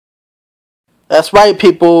That's right,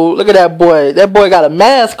 people. Look at that boy. That boy got a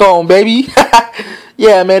mask on, baby.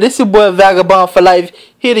 Yeah, man. This your boy Vagabond for Life.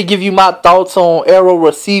 Here to give you my thoughts on Arrow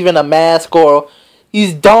receiving a mask, or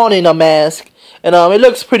he's donning a mask. And it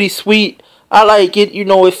looks pretty sweet. I like it. You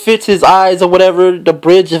know, it fits his eyes or whatever, the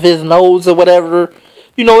bridge of his nose or whatever.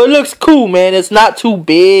 You know, it looks cool, man. It's not too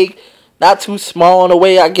big, not too small in a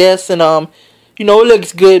way, I guess. And you know, it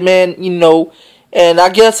looks good, man. You know, and I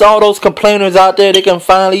guess all those complainers out there, they can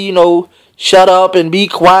finally, you know, shut up and be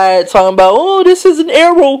quiet, talking about, oh, this is an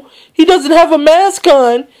Arrow. He doesn't have a mask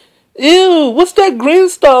on. Ew, what's that green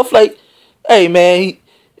stuff? Like, hey, man,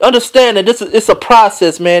 understand that it's a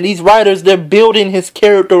process, man. These writers, they're building his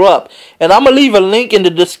character up. And I'm going to leave a link in the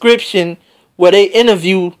description where they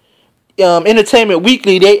interview Entertainment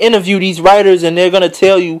Weekly. They interview these writers, and they're going to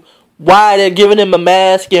tell you why they're giving him a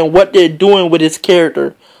mask and what they're doing with his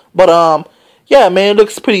character. But, yeah, man, it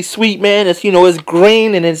looks pretty sweet, man. It's, you know, it's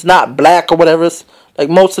green and it's not black or whatever. It's like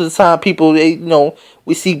most of the time people, they, you know,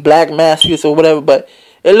 we see black masks or whatever, but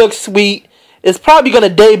it looks sweet. It's probably going to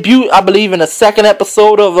debut, I believe, in the second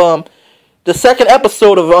episode of,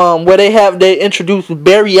 where they introduce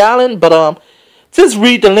Barry Allen. But, just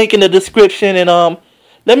read the link in the description and,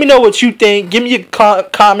 let me know what you think. Give me your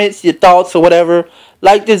comments, your thoughts or whatever.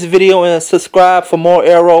 Like this video and subscribe for more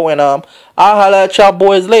Arrow. And, I'll holler at y'all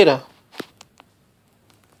boys later.